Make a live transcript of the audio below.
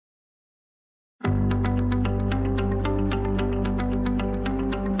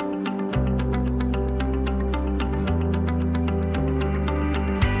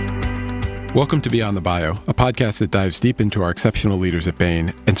Welcome to Beyond the Bio, a podcast that dives deep into our exceptional leaders at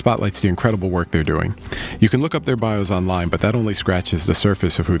Bain and spotlights the incredible work they're doing. You can look up their bios online, but that only scratches the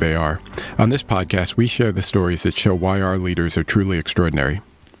surface of who they are. On this podcast, we share the stories that show why our leaders are truly extraordinary.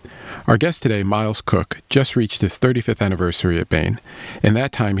 Our guest today, Miles Cook, just reached his 35th anniversary at Bain. In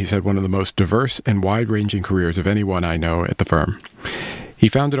that time, he's had one of the most diverse and wide-ranging careers of anyone I know at the firm. He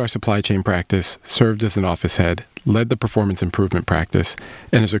founded our supply chain practice, served as an office head, led the performance improvement practice,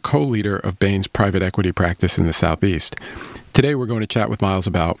 and is a co-leader of Bain's private equity practice in the Southeast. Today, we're going to chat with Miles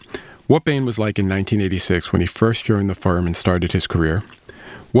about what Bain was like in 1986 when he first joined the firm and started his career,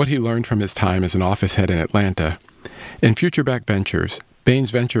 what he learned from his time as an office head in Atlanta, and Future Back Ventures, Bain's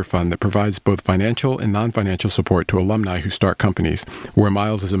venture fund that provides both financial and non-financial support to alumni who start companies, where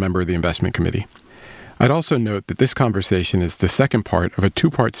Miles is a member of the investment committee. I'd also note that this conversation is the second part of a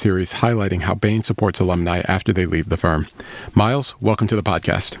two-part series highlighting how Bain supports alumni after they leave the firm. Miles, welcome to the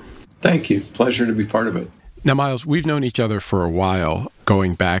podcast. Thank you. Pleasure to be part of it. Now, Miles, we've known each other for a while,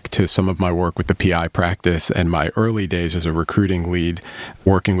 going back to some of my work with the PI practice and my early days as a recruiting lead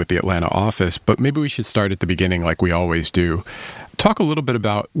working with the Atlanta office, but maybe we should start at the beginning like we always do. Talk a little bit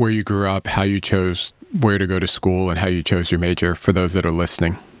about where you grew up, how you chose where to go to school, and how you chose your major for those that are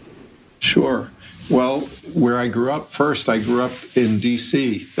listening. Sure. Well, where I grew up, first, I grew up in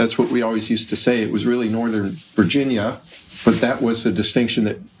D.C. That's what we always used to say. It was really Northern Virginia, but that was a distinction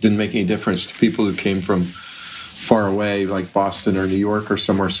that didn't make any difference to people who came from far away, like Boston or New York or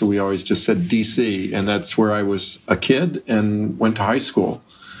somewhere. So we always just said D.C., and that's where I was a kid and went to high school.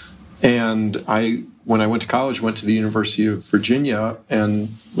 And when I went to college, went to the University of Virginia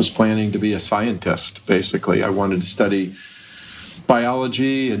and was planning to be a scientist, basically. I wanted to study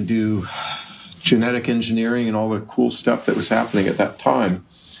biology and do genetic engineering and all the cool stuff that was happening at that time.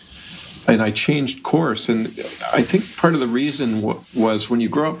 And I changed course. And I think part of the reason was when you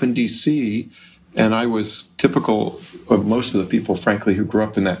grow up in D.C., and I was typical of most of the people, frankly, who grew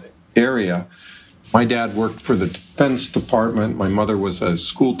up in that area. My dad worked for the Defense Department. My mother was a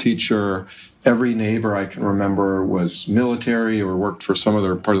school teacher. Every neighbor I can remember was military or worked for some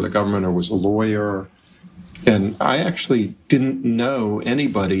other part of the government or was a lawyer. And I actually didn't know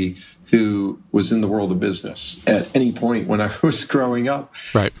anybody who was in the world of business at any point when I was growing up.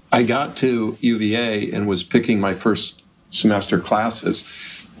 Right. I got to UVA and was picking my first semester classes.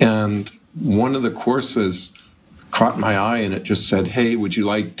 And one of the courses caught my eye and it just said, hey, would you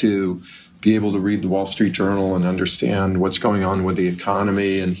like to be able to read the Wall Street Journal and understand what's going on with the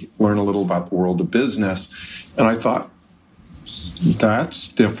economy and learn a little about the world of business? And I thought, that's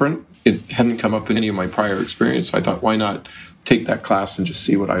different. It hadn't come up in any of my prior experience. I thought, why not take that class and just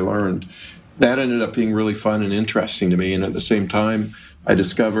see what I learned? That ended up being really fun and interesting to me. And at the same time, I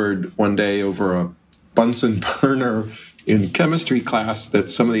discovered one day over a Bunsen burner in chemistry class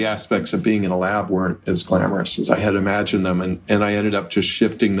that some of the aspects of being in a lab weren't as glamorous as I had imagined them. And I ended up just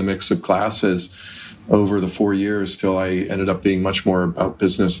shifting the mix of classes over the 4 years till I ended up being much more about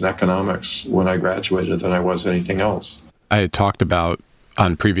business and economics when I graduated than I was anything else. I had talked about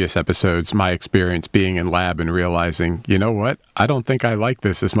on previous episodes my experience being in lab and realizing, you know what, I don't think I like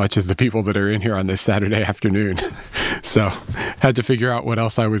this as much as the people that are in here on this Saturday afternoon. So had to figure out what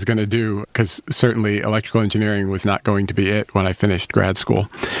else I was going to do, because certainly electrical engineering was not going to be it when I finished grad school.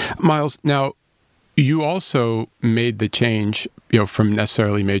 Miles, now you also made the change, from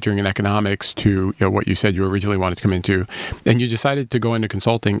necessarily majoring in economics to what you said you originally wanted to come into, and you decided to go into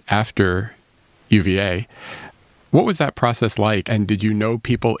consulting after UVA. What was that process like? And did you know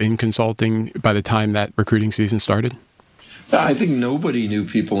people in consulting by the time that recruiting season started? I think nobody knew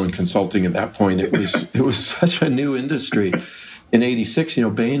people in consulting at that point. It was such a new industry. In 86,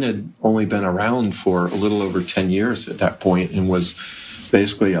 Bain had only been around for a little over 10 years at that point and was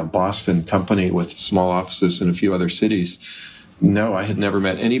basically a Boston company with small offices in a few other cities. No, I had never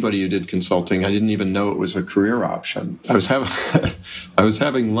met anybody who did consulting. I didn't even know it was a career option. I was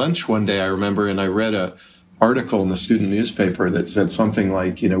having lunch one day, I remember, and I read a article in the student newspaper that said something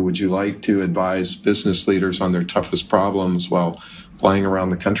like, would you like to advise business leaders on their toughest problems while flying around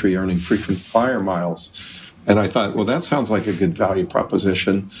the country earning frequent flyer miles? And I thought, well, that sounds like a good value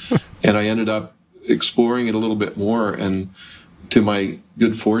proposition. And I ended up exploring it a little bit more. And to my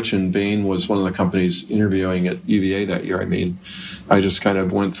good fortune, Bain was one of the companies interviewing at UVA that year. I just kind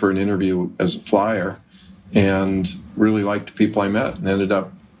of went for an interview as a flyer and really liked the people I met and ended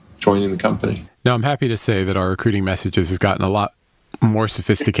up joining the company. Now, I'm happy to say that our recruiting messages has gotten a lot more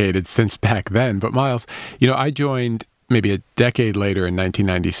sophisticated since back then. But Miles, I joined maybe a decade later in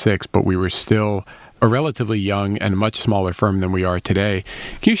 1996, but we were still a relatively young and much smaller firm than we are today.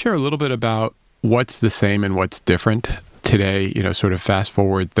 Can you share a little bit about what's the same and what's different today, sort of fast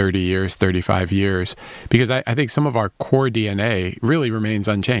forward 30 years, 35 years, because I think some of our core DNA really remains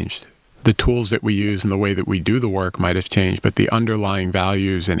unchanged. The tools that we use and the way that we do the work might have changed, but the underlying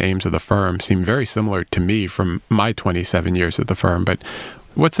values and aims of the firm seem very similar to me from my 27 years at the firm. But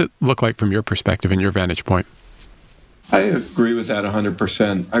what's it look like from your perspective and your vantage point? I agree with that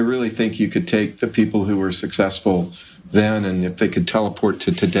 100%. I really think you could take the people who were successful then, and if they could teleport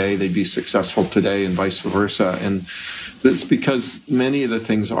to today, they'd be successful today and vice versa. And that's because many of the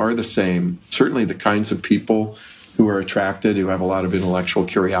things are the same. Certainly the kinds of people who are attracted, who have a lot of intellectual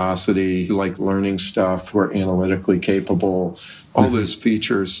curiosity, who like learning stuff, who are analytically capable, all those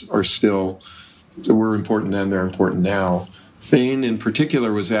features were important then, they're important now. Bain in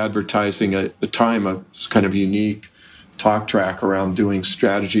particular was advertising at the time a kind of unique talk track around doing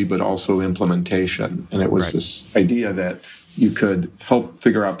strategy, but also implementation. And it was this idea that you could help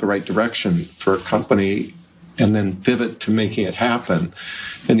figure out the right direction for a company and then pivot to making it happen.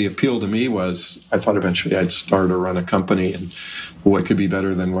 And the appeal to me was, I thought eventually I'd start or run a company, and what could be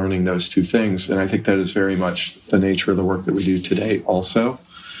better than learning those two things? And I think that is very much the nature of the work that we do today also.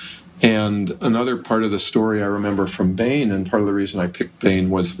 And another part of the story I remember from Bain, and part of the reason I picked Bain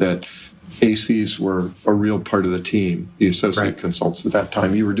was that ACs were a real part of the team, the associate consultants at that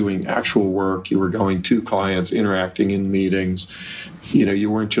time. You were doing actual work. You were going to clients, interacting in meetings. You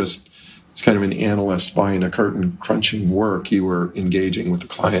weren't just kind of an analyst behind a curtain crunching work. You were engaging with the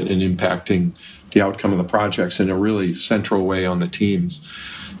client and impacting the outcome of the projects in a really central way on the teams.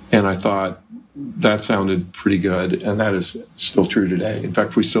 And I thought that sounded pretty good, and that is still true today. In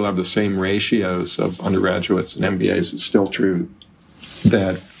fact, we still have the same ratios of undergraduates and MBAs. It's still true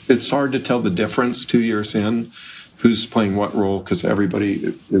that it's hard to tell the difference 2 years in, who's playing what role, because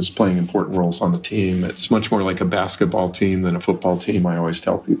everybody is playing important roles on the team. It's much more like a basketball team than a football team, I always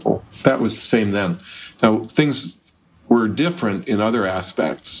tell people. That was the same then. Now, things were different in other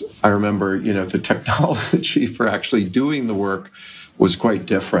aspects. I remember, the technology for actually doing the work was quite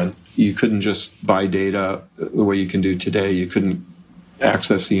different. You couldn't just buy data the way you can do today. You couldn't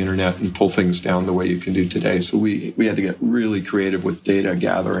access the internet and pull things down the way you can do today. So we had to get really creative with data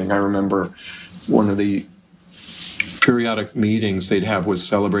gathering. I remember one of the periodic meetings they'd have was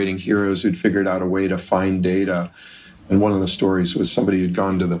celebrating heroes who'd figured out a way to find data. And one of the stories was somebody who'd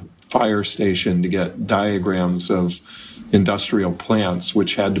gone to the fire station to get diagrams of industrial plants,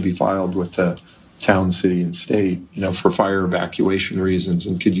 which had to be filed with the town, city, and state, for fire evacuation reasons,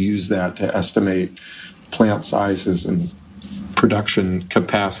 and could use that to estimate plant sizes and production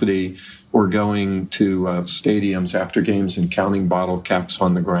capacity, or going to stadiums after games and counting bottle caps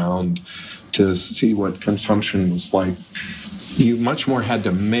on the ground to see what consumption was like. You much more had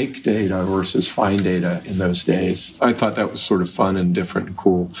to make data versus find data in those days. I thought that was sort of fun and different and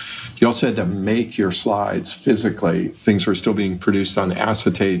cool. You also had to make your slides physically. Things were still being produced on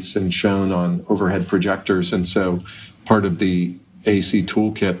acetates and shown on overhead projectors. And so part of the AC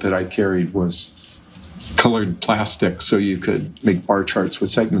toolkit that I carried was colored plastic, so you could make bar charts with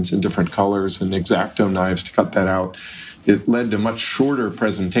segments in different colors and X-Acto knives to cut that out. It led to much shorter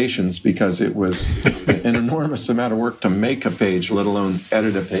presentations because it was an enormous amount of work to make a page, let alone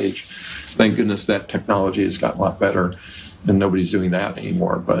edit a page. Thank goodness that technology has gotten a lot better, and nobody's doing that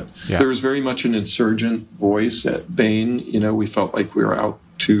anymore. But there was very much an insurgent voice at Bain. We felt like we were out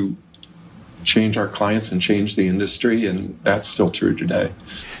to change our clients and change the industry, and that's still true today.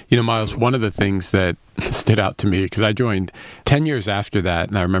 Miles, one of the things that stood out to me, because I joined 10 years after that,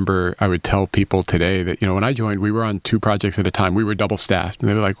 and I remember I would tell people today that, when I joined, we were on 2 projects at a time. We were double-staffed, and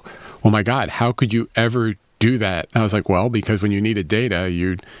they were like, oh my God, how could you ever do that? And I was like, well, because when you needed data,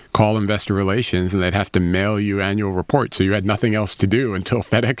 you'd call investor relations and they'd have to mail you annual reports. So you had nothing else to do until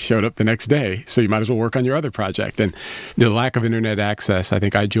FedEx showed up the next day. So you might as well work on your other project. And the lack of internet access, I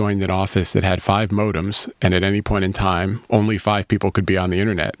think I joined an office that had 5 modems, and at any point in time, only 5 people could be on the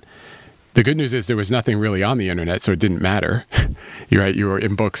internet. The good news is there was nothing really on the internet, so it didn't matter. You're right, you were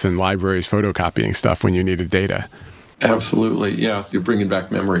in books and libraries photocopying stuff when you needed data. Absolutely. Yeah. You're bringing back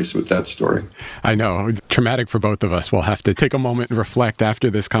memories with that story. I know. It's traumatic for both of us. We'll have to take a moment and reflect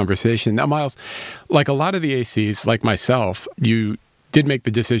after this conversation. Now, Miles, like a lot of the ACs, like myself, you did make the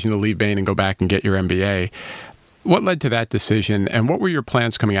decision to leave Bain and go back and get your MBA. What led to that decision, and what were your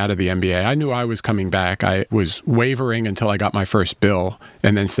plans coming out of the MBA? I knew I was coming back. I was wavering until I got my first bill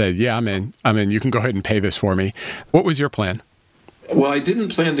and then said, yeah, I'm in. You can go ahead and pay this for me. What was your plan? Well, I didn't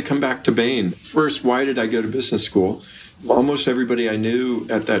plan to come back to Bain. First, why did I go to business school? Almost everybody I knew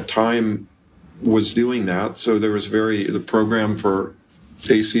at that time was doing that. So there was the program for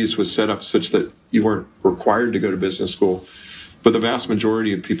ACs was set up such that you weren't required to go to business school. but the vast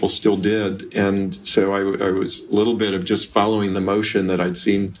majority of people still did. And so I was a little bit of just following the motion that I'd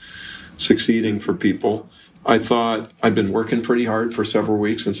seen succeeding for people. I thought I'd been working pretty hard for several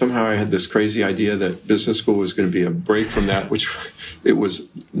weeks, and somehow I had this crazy idea that business school was going to be a break from that, which it was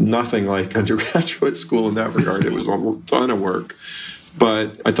nothing like undergraduate school in that regard. It was a ton of work.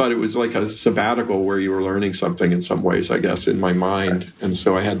 But I thought it was like a sabbatical where you were learning something in some ways, I guess, in my mind. And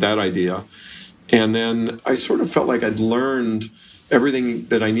so I had that idea. And then I sort of felt like I'd learned everything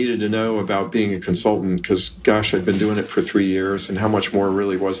that I needed to know about being a consultant because, gosh, I'd been doing it for 3 years, and how much more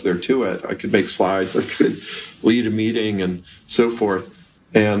really was there to it? I could make slides, I could lead a meeting and so forth.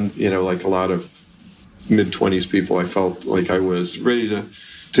 And, like a lot of mid-20s people, I felt like I was ready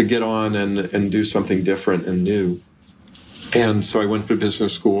to get on and do something different and new. And so I went to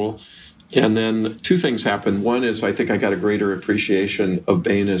business school. And then two things happened. One is I think I got a greater appreciation of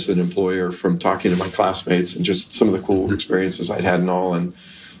Bain as an employer from talking to my classmates and just some of the cool experiences I'd had and all. And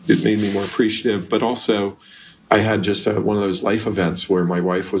it made me more appreciative. But also I had just one of those life events where my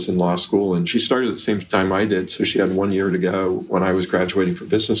wife was in law school and she started at the same time I did. So she had 1 year to go when I was graduating from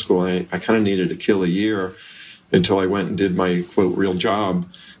business school. And I kind of needed to kill a year until I went and did my, quote, real job.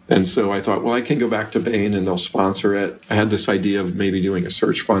 And so I thought, well, I can go back to Bain and they'll sponsor it. I had this idea of maybe doing a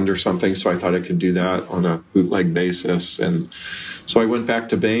search fund or something, so I thought I could do that on a bootleg basis. And so I went back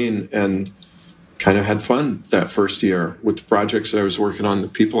to Bain and kind of had fun that first year with the projects that I was working on, the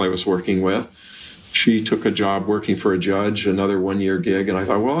people I was working with. She took a job working for a judge, another 1 year gig. And I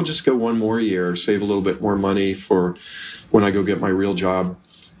thought, well, I'll just go one more year, save a little bit more money for when I go get my real job.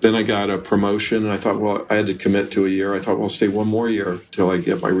 Then I got a promotion, and I thought, well, I had to commit to a year. I thought, well, I'll stay one more year till I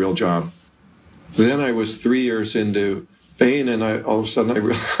get my real job. Then I was 3 years into Bain, and all of a sudden I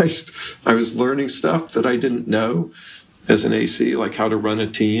realized I was learning stuff that I didn't know as an AC, like how to run a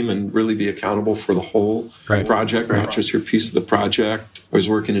team and really be accountable for the whole project, not just your piece of the project. I was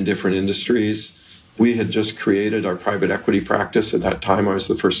working in different industries. We had just created our private equity practice. At that time, I was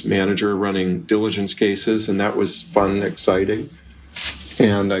the first manager running diligence cases, and that was fun and exciting.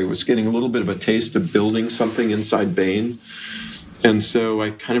 And I was getting a little bit of a taste of building something inside Bain. And so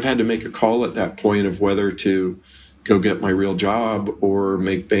I kind of had to make a call at that point of whether to go get my real job or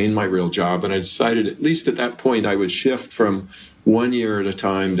make Bain my real job. And I decided, at least at that point, I would shift from 1 year at a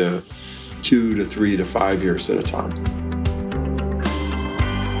time to 2 to 3 to 5 years at a time.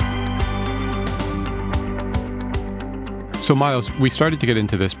 So, Miles, we started to get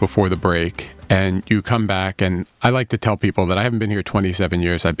into this before the break, and you come back, and I like to tell people that I haven't been here 27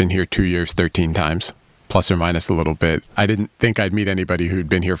 years. I've been here 2 years, 13 times, plus or minus a little bit. I didn't think I'd meet anybody who'd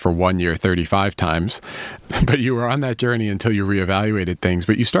been here for 1 year, 35 times, but you were on that journey until you reevaluated things.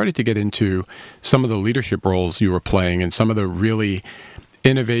 But you started to get into some of the leadership roles you were playing and some of the really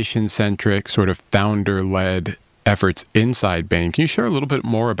innovation-centric, sort of founder-led efforts inside Bain. Can you share a little bit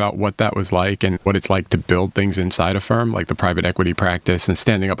more about what that was like and what it's like to build things inside a firm, like the private equity practice and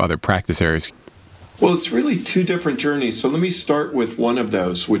standing up other practice areas? Well, it's really two different journeys. So let me start with one of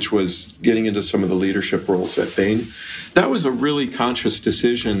those, which was getting into some of the leadership roles at Bain. That was a really conscious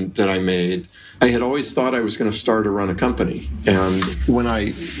decision that I made. I had always thought I was going to start or run a company. And when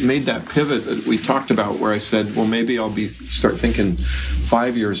I made that pivot that we talked about, where I said, well, maybe I'll start thinking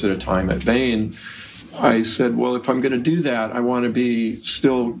 5 years at a time at Bain, I said, well, if I'm going to do that, I want to be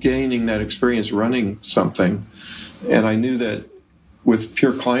still gaining that experience running something. And I knew that with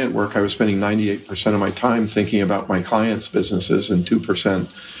pure client work, I was spending 98% of my time thinking about my clients' businesses and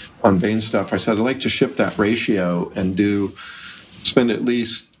 2% on Bain stuff. I said, I'd like to shift that ratio and spend at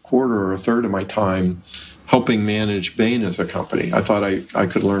least a quarter or a third of my time helping manage Bain as a company. I thought I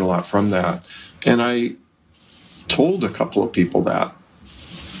could learn a lot from that. And I told a couple of people that.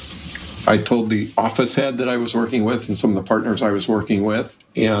 I told the office head that I was working with and some of the partners I was working with.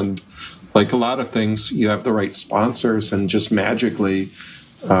 And like a lot of things, you have the right sponsors, and just magically,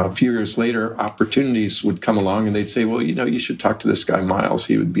 a few years later, opportunities would come along and they'd say, well, you should talk to this guy, Miles.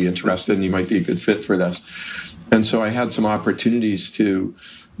 He would be interested and he might be a good fit for this. And so I had some opportunities to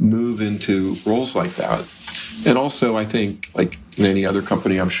move into roles like that. And also, I think, like in any other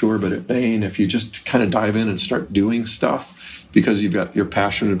company, I'm sure, but at Bain, if you just kind of dive in and start doing stuff, because you're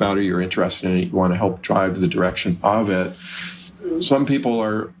passionate about it, you're interested in it, you want to help drive the direction of it. Some people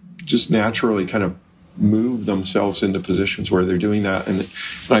are just naturally kind of move themselves into positions where they're doing that. And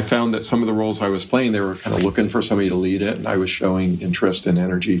I found that some of the roles I was playing, they were kind of looking for somebody to lead it, and I was showing interest and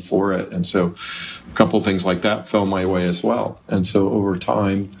energy for it. And so a couple of things like that fell my way as well. And so over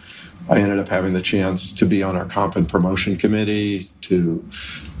time, I ended up having the chance to be on our comp and promotion committee, to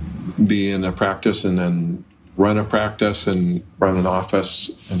be in a practice, and then run a practice and run an office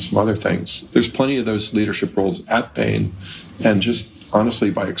and some other things. There's plenty of those leadership roles at Bain. And just honestly,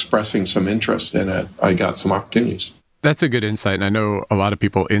 by expressing some interest in it, I got some opportunities. That's a good insight. And I know a lot of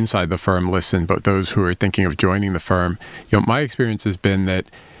people inside the firm listen, but those who are thinking of joining the firm, my experience has been that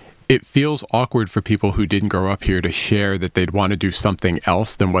it feels awkward for people who didn't grow up here to share that they'd want to do something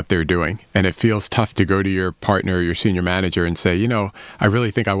else than what they're doing. And it feels tough to go to your partner or your senior manager and say, I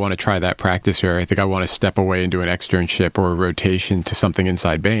really think I want to try that practice here. I think I want to step away and do an externship or a rotation to something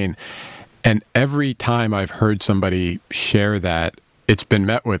inside Bain. And every time I've heard somebody share that, it's been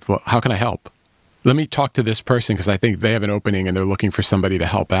met with, well, how can I help? Let me talk to this person because I think they have an opening and they're looking for somebody to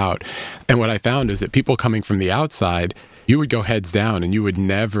help out. And what I found is that people coming from the outside, you would go heads down and you would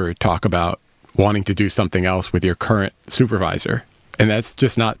never talk about wanting to do something else with your current supervisor. And that's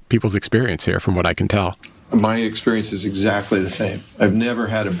just not people's experience here, from what I can tell. My experience is exactly the same. I've never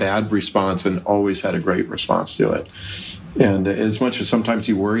had a bad response and always had a great response to it. And as much as sometimes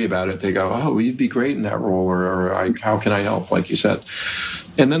you worry about it, they go, oh, you'd be great in that role, or how can I help, like you said.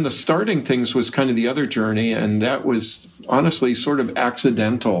 And then the starting things was kind of the other journey, and that was honestly sort of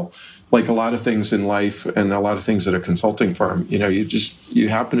accidental, like a lot of things in life and a lot of things at a consulting firm. You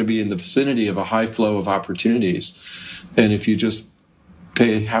happen to be in the vicinity of a high flow of opportunities. And if you just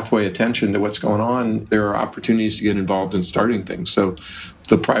pay halfway attention to what's going on, there are opportunities to get involved in starting things. So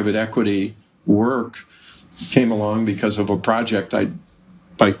the private equity work came along because of a project I,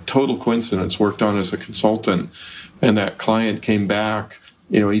 by total coincidence, worked on as a consultant. And that client came back,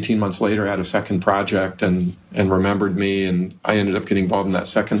 18 months later, had a second project and remembered me. And I ended up getting involved in that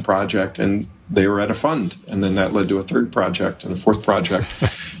second project. And they were at a fund. And then that led to a third project and a fourth project.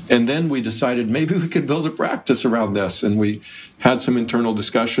 And then we decided maybe we could build a practice around this. And we had some internal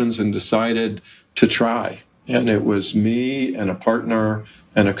discussions and decided to try. And it was me and a partner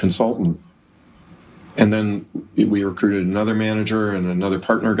and a consultant. And then we recruited another manager and another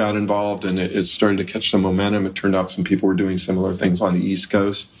partner got involved, and it started to catch some momentum. It turned out some people were doing similar things on the East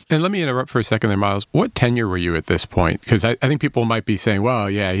Coast. And let me interrupt for a second there, Miles. What tenure were you at this point? Because I think people might be saying, well,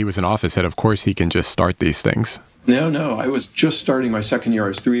 yeah, he was an office head. Of course he can just start these things. No. I was just starting my second year. I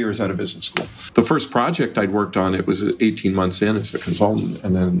was 3 years out of business school. The first project I'd worked on, it was 18 months in as a consultant,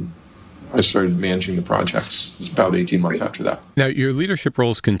 and then I started managing the projects about 18 months after that. Now, your leadership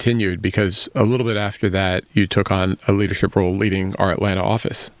roles continued because a little bit after that, you took on a leadership role leading our Atlanta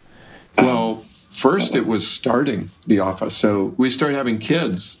office. Well, first it was starting the office. So we started having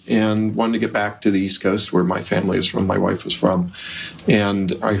kids and wanted to get back to the East Coast where my family is from, my wife was from.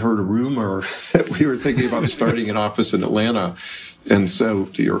 And I heard a rumor that we were thinking about starting an office in Atlanta. And so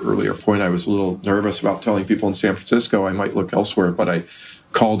to your earlier point, I was a little nervous about telling people in San Francisco I might look elsewhere, but I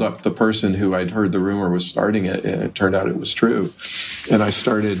called up the person who I'd heard the rumor was starting it, and it turned out it was true. And I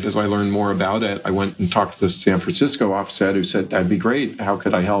started, as I learned more about it, I went and talked to the San Francisco office head who said, that'd be great. How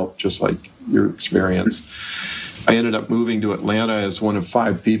could I help? Just like your experience. I ended up moving to Atlanta as one of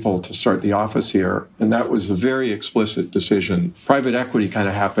 5 people to start the office here. And that was a very explicit decision. Private equity kind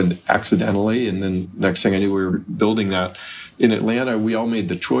of happened accidentally. And then next thing I knew, we were building that. In Atlanta, we all made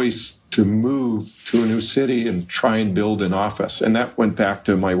the choice to move to a new city and try and build an office. And that went back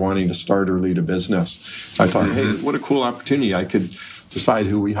to my wanting to start or lead a business. I thought, hey, what a cool opportunity. I could decide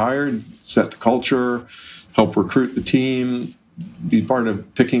who we hired, set the culture, help recruit the team, be part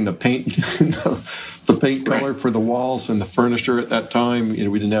of picking the paint, the paint color for the walls and the furniture at that time. We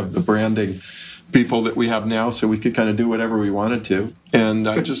didn't have the branding people that we have now, so we could kind of do whatever we wanted to. And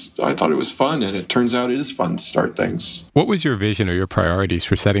I thought it was fun, and it turns out it is fun to start things. What was your vision or your priorities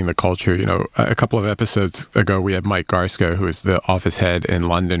for setting the culture? A couple of episodes ago, we had Mike Garsko, who was the office head in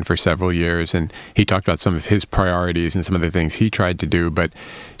London for several years, and he talked about some of his priorities and some of the things he tried to do. But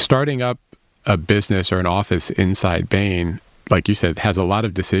starting up a business or an office inside Bain, like you said, has a lot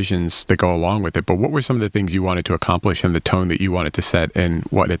of decisions that go along with it. But what were some of the things you wanted to accomplish and the tone that you wanted to set in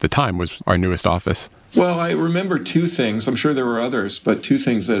what at the time was our newest office? Well, I remember 2 things. I'm sure there were others, but 2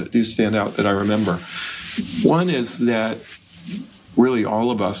 things that do stand out that I remember. One is that really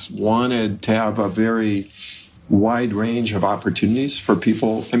all of us wanted to have a very wide range of opportunities for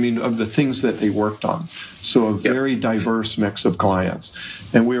people, of the things that they worked on. So a very diverse mix of clients.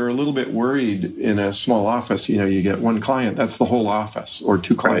 And we were a little bit worried in a small office, you get 1 client, that's the whole office, or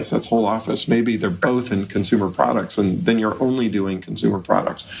 2 clients, that's the whole office. Maybe they're both in consumer products, and then you're only doing consumer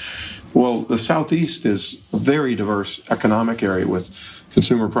products. Well, the Southeast is a very diverse economic area with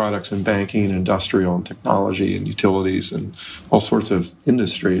consumer products and banking, industrial and technology and utilities and all sorts of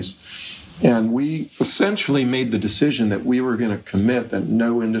industries. And we essentially made the decision that we were going to commit that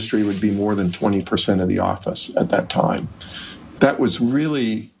no industry would be more than 20% of the office at that time. That was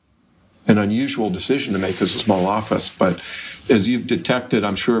really an unusual decision to make as a small office. But as you've detected,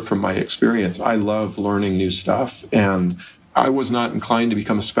 I'm sure from my experience, I love learning new stuff. And I was not inclined to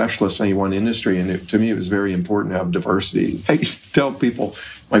become a specialist in any one industry. And to me, it was very important to have diversity. I used to tell people,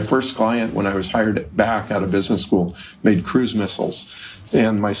 my first client when I was hired back out of business school made cruise missiles.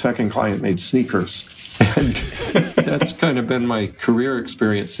 And my second client made sneakers. And that's kind of been my career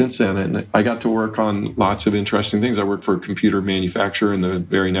experience since then. And I got to work on lots of interesting things. I worked for a computer manufacturer, and the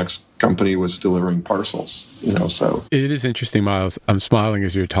very next company was delivering parcels, so. It is interesting, Miles. I'm smiling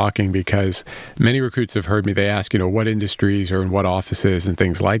as you're talking because many recruits have heard me. They ask, what industries or in what offices and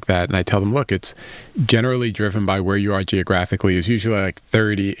things like that. And I tell them, look, it's generally driven by where you are geographically. Is usually like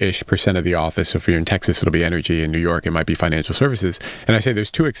 30-ish% of the office. So if you're in Texas, it'll be energy. In New York, it might be financial services. And I say there's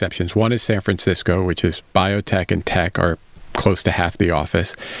two exceptions. One is San Francisco, which is biotech and tech are close to half the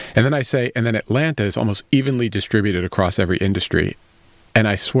office. And then I say, and then Atlanta is almost evenly distributed across every industry. And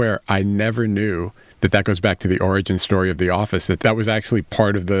I swear, I never knew that goes back to the origin story of the office, that was actually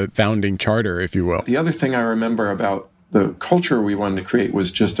part of the founding charter, if you will. The other thing I remember about the culture we wanted to create was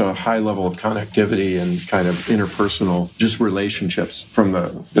just a high level of connectivity and kind of interpersonal, just relationships from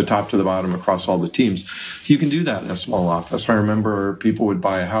the top to the bottom across all the teams. You can do that in a small office. I remember people would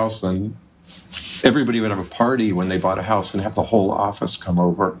buy a house and everybody would have a party when they bought a house and have the whole office come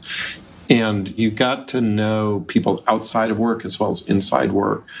over. And you got to know people outside of work as well as inside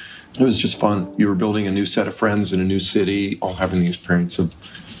work. It was just fun. You were building a new set of friends in a new city, all having the experience of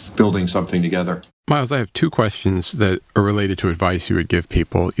building something together. Miles, I have two questions that are related to advice you would give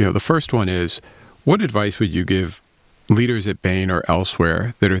people. The first one is, what advice would you give leaders at Bain or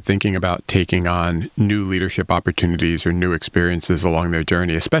elsewhere that are thinking about taking on new leadership opportunities or new experiences along their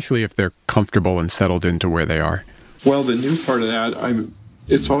journey, especially if they're comfortable and settled into where they are? Well, the new part of that,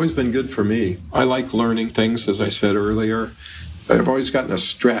 it's always been good for me. I like learning things, as I said earlier. I've always gotten a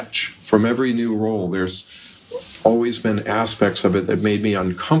stretch from every new role. There's always been aspects of it that made me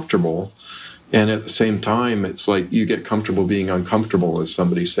uncomfortable. And at the same time, it's like you get comfortable being uncomfortable, as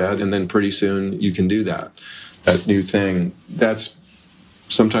somebody said, and then pretty soon you can do that new thing. That's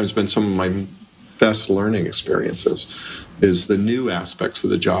sometimes been some of my best learning experiences, is the new aspects of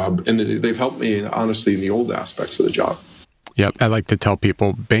the job. And they've helped me, honestly, in the old aspects of the job. Yep. I like to tell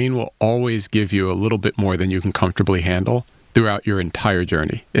people, Bain will always give you a little bit more than you can comfortably handle throughout your entire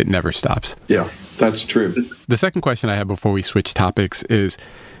journey. It never stops. Yeah, that's true. The second question I have before we switch topics is,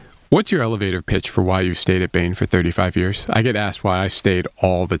 what's your elevator pitch for why you've stayed at Bain for 35 years? I get asked why I've stayed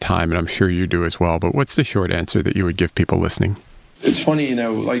all the time, and I'm sure you do as well, but what's the short answer that you would give people listening? It's funny,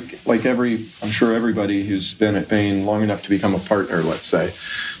 I'm sure everybody who's been at Bain long enough to become a partner, let's say,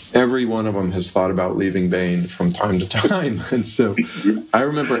 every one of them has thought about leaving Bain from time to time. And so I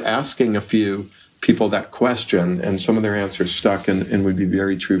remember asking a few people that question, and some of their answers stuck and would be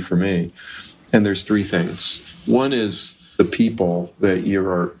very true for me. And there's three things. One is the people that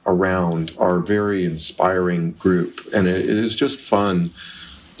you're around are a very inspiring group. And it is just fun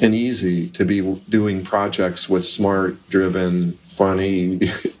and easy to be doing projects with smart, driven, funny,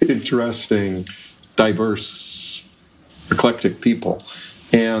 interesting, diverse, eclectic people.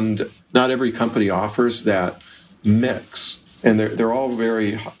 And not every company offers that mix. And they're all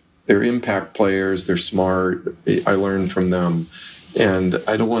they're impact players, they're smart, I learned from them. And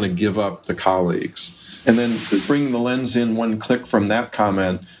I don't want to give up the colleagues. And then to bring the lens in one click from that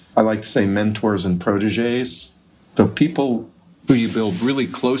comment, I like to say mentors and proteges. The people who you build really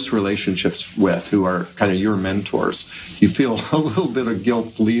close relationships with, who are kind of your mentors, you feel a little bit of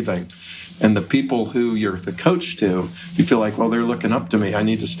guilt leaving. And the people who you're the coach to, you feel like, well, they're looking up to me. I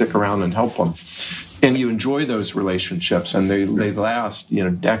need to stick around and help them. And you enjoy those relationships, and they last,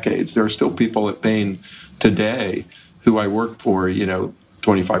 decades. There are still people at Bain today who I worked for,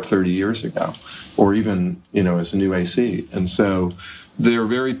 25, 30 years ago, or even, as a new AC. And so they're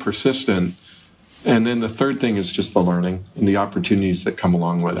very persistent. And then the third thing is just the learning and the opportunities that come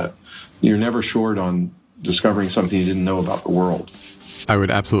along with it. You're never short on discovering something you didn't know about the world. I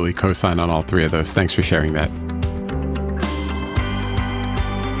would absolutely co-sign on all three of those. Thanks for sharing that.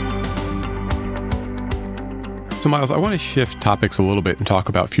 So Miles, I want to shift topics a little bit and talk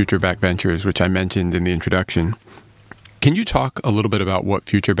about Future Back Ventures, which I mentioned in the introduction. Can you talk a little bit about what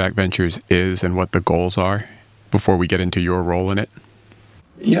Future Back Ventures is and what the goals are before we get into your role in it?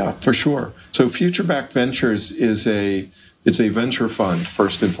 Yeah, for sure. So Future Back Ventures is a venture fund,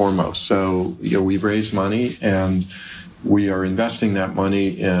 first and foremost. So, we've raised money and we are investing that money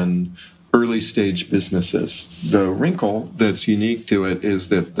in early stage businesses. The wrinkle that's unique to it is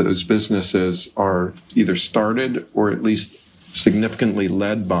that those businesses are either started or at least significantly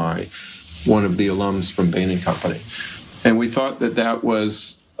led by one of the alums from Bain & Company. And we thought that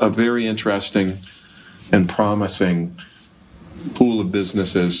was a very interesting and promising pool of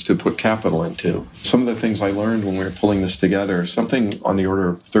businesses to put capital into. Some of the things I learned when we were pulling this together, something on the order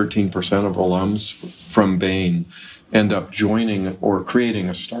of 13% of alums from Bain end up joining or creating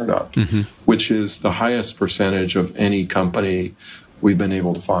a startup, which is the highest percentage of any company we've been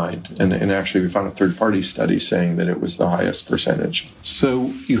able to find. And actually, we found a third-party study saying that it was the highest percentage.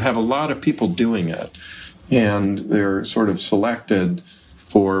 So you have a lot of people doing it, and they're sort of selected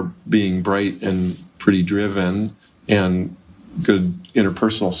for being bright and pretty driven and good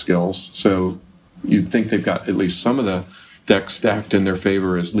interpersonal skills. So you'd think they've got at least some of the decks stacked in their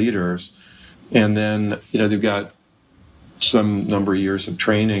favor as leaders. And then, they've got some number of years of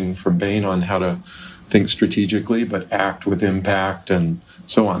training from Bain on how to think strategically, but act with impact and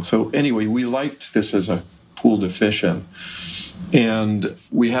so on. So anyway, we liked this as a pooled efficient. And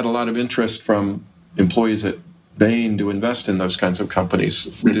we had a lot of interest from employees at Bain to invest in those kinds of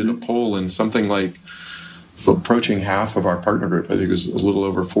companies. We did a poll, and something like approaching half of our partner group, I think it was a little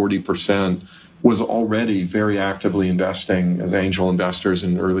over 40%, was already very actively investing as angel investors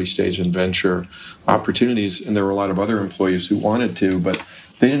in early stage and venture opportunities. And there were a lot of other employees who wanted to, but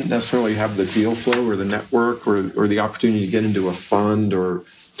they didn't necessarily have the deal flow or the network or the opportunity to get into a fund or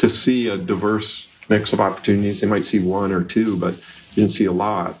to see a diverse mix of opportunities. They might see one or two, but you didn't see a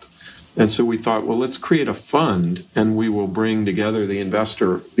lot. And so we thought, well, let's create a fund, and we will bring together the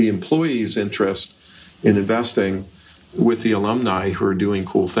employee's interest in investing with the alumni who are doing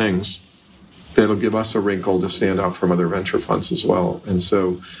cool things. That'll give us a wrinkle to stand out from other venture funds as well. And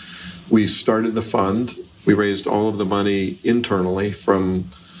so we started the fund. We raised all of the money internally from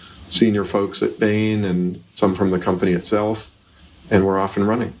senior folks at Bain and some from the company itself, and we're off and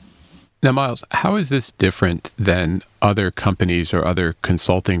running. Now, Miles, how is this different than other companies or other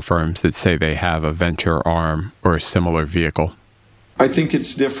consulting firms that say they have a venture arm or a similar vehicle? I think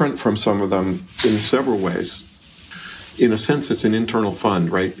it's different from some of them in several ways. In a sense, it's an internal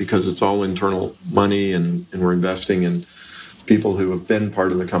fund, right? Because it's all internal money, and we're investing in people who have been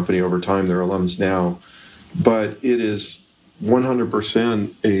part of the company over time. They're alums now. But it is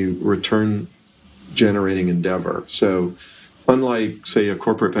 100% a return-generating endeavor. So unlike, say, a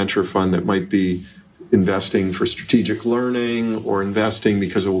corporate venture fund that might be investing for strategic learning or investing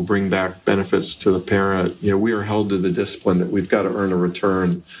because it will bring back benefits to the parent, we are held to the discipline that we've got to earn a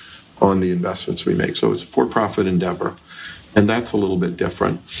return on the investments we make. So it's a for-profit endeavor, and that's a little bit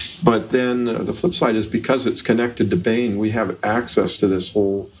different. But then the flip side is, because it's connected to Bain, we have access to this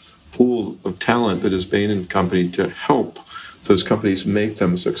whole pool of talent that is Bain and Company to help those companies make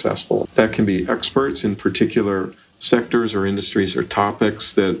them successful. That can be experts in particular sectors or industries or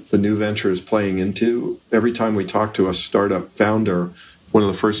topics that the new venture is playing into. Every time we talk to a startup founder, one of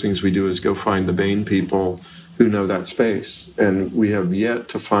the first things we do is go find the Bain people who know that space. And we have yet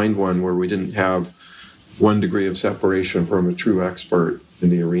to find one where we didn't have 1 degree of separation from a true expert in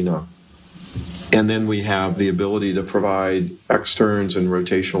the arena. And then we have the ability to provide externs and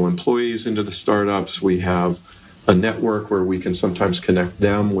rotational employees into the startups. We have a network where we can sometimes connect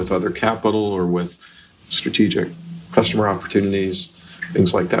them with other capital or with strategic customer opportunities,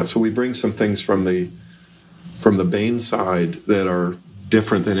 things like that. So we bring some things from the Bain side that are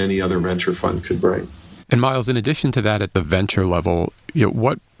different than any other venture fund could bring. And Miles, in addition to that, at the venture level,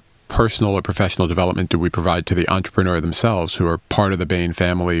 what personal or professional development do we provide to the entrepreneur themselves who are part of the Bain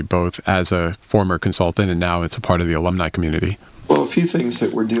family, both as a former consultant and now it's a part of the alumni community? Well, a few things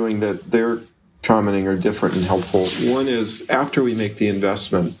that we're doing that they're commenting are different and helpful. One is, after we make the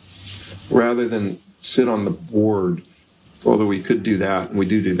investment, rather than sit on the board, although we could do that, and we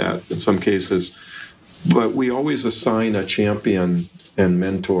do that in some cases, but we always assign a champion and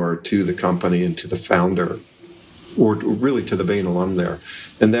mentor to the company and to the founder, or really to the Bain alum there.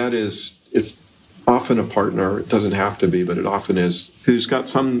 And that is, it's often a partner, it doesn't have to be, but it often is, who's got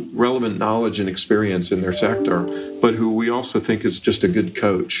some relevant knowledge and experience in their sector, but who we also think is just a good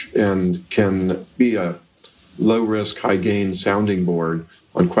coach and can be a low-risk, high-gain sounding board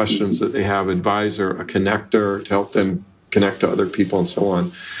on questions that they have, advisor, a connector to help them connect to other people and so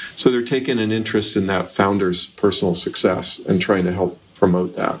on. So they're taking an interest in that founder's personal success and trying to help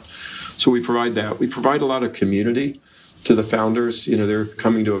promote that. So we provide that. We provide a lot of community to the founders. They're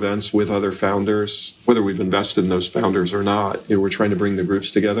coming to events with other founders, whether we've invested in those founders or not. We're trying to bring the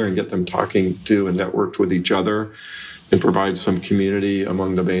groups together and get them talking to and networked with each other and provide some community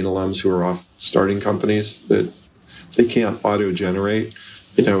among the Bain alums who are off starting companies that they can't auto-generate.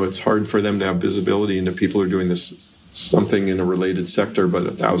 It's hard for them to have visibility into people who are doing this something in a related sector but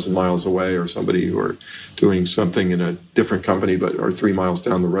 1,000 miles away, or somebody who are doing something in a different company but are 3 miles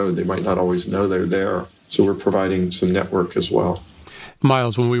down the road. They might not always know they're there. So we're providing some network as well.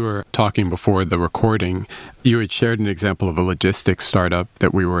 Miles, when we were talking before the recording, you had shared an example of a logistics startup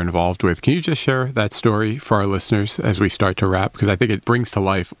that we were involved with. Can you just share that story for our listeners as we start to wrap? Because I think it brings to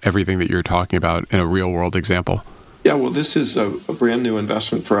life everything that you're talking about in a real-world example. Yeah, well, this is a brand new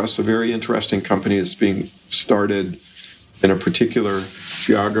investment for us, a very interesting company that's being started in a particular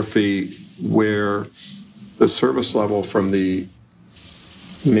geography where the service level from the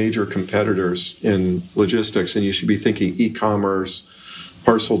major competitors in logistics, and you should be thinking e-commerce,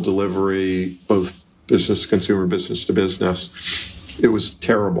 parcel delivery, both business to consumer, business to business. It was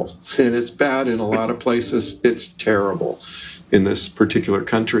terrible. And it's bad in a lot of places. It's terrible in this particular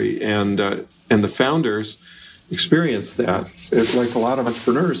country. And the founders experienced that. It's like a lot of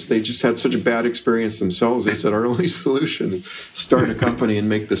entrepreneurs, they just had such a bad experience themselves. They said, our only solution is start a company and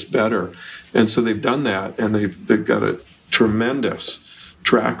make this better. And so they've done that, and they've got a tremendous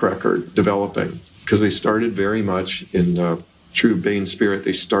track record developing because they started very much in true Bain spirit.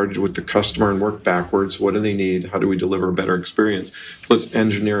 They started with the customer and worked backwards. What do they need? How do we deliver a better experience? Let's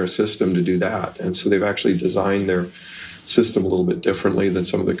engineer a system to do that. And so they've actually designed their system a little bit differently than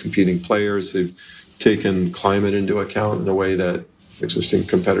some of the competing players. They've taken climate into account in a way that existing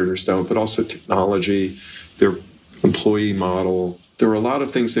competitors don't, but also technology, their employee model. There were a lot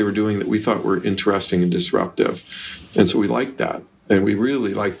of things they were doing that we thought were interesting and disruptive. And so we liked that. And we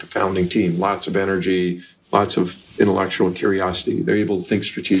really liked the founding team. Lots of energy, lots of intellectual curiosity. They're able to think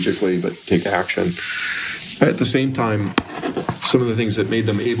strategically, but take action. At the same time, some of the things that made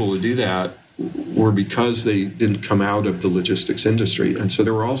them able to do that were because they didn't come out of the logistics industry. And so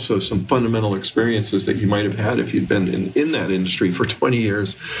there were also some fundamental experiences that you might have had if you'd been in that industry for 20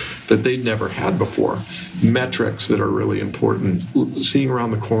 years that they'd never had before. Metrics that are really important. Seeing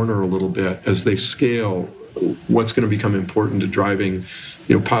around the corner a little bit as they scale, what's going to become important to driving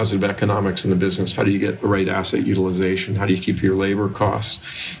positive economics in the business. How do you get the right asset utilization? How do you keep your labor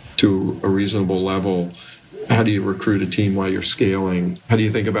costs to a reasonable level? How do you recruit a team while you're scaling? How do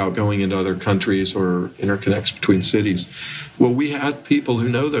you think about going into other countries or interconnects between cities? Well, we had people who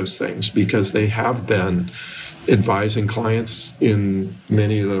know those things because they have been advising clients in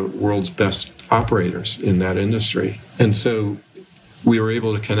many of the world's best operators in that industry. And so we were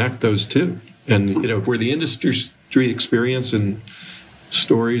able to connect those two. And, where the industry experience and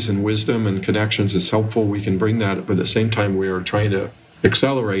stories and wisdom and connections is helpful, we can bring that. But at the same time, we are trying to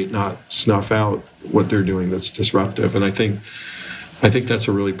accelerate, not snuff out what they're doing that's disruptive. And I think that's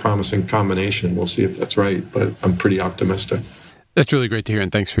a really promising combination. We'll see if that's right, but I'm pretty optimistic. That's really great to hear,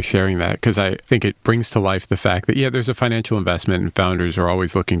 and thanks for sharing that, because I think it brings to life the fact that, there's a financial investment and founders are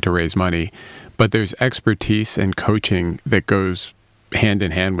always looking to raise money, but there's expertise and coaching that goes hand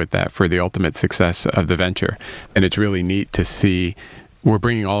in hand with that for the ultimate success of the venture. And it's really neat to see we're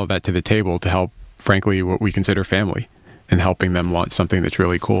bringing all of that to the table to help, frankly, what we consider family and helping them launch something that's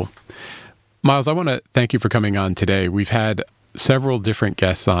really cool. Miles, I want to thank you for coming on today. We've had several different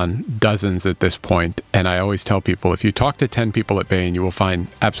guests on, dozens at this point, and I always tell people, if you talk to 10 people at Bain, you will find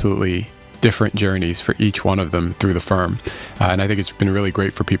absolutely different journeys for each one of them through the firm. And I think it's been really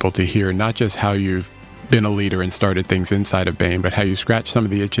great for people to hear not just how you've been a leader and started things inside of Bain, but how you scratched some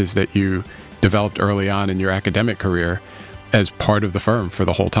of the itches that you developed early on in your academic career as part of the firm for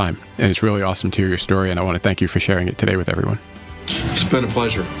the whole time. And it's really awesome to hear your story, and I want to thank you for sharing it today with everyone. It's been a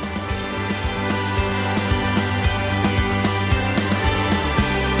pleasure.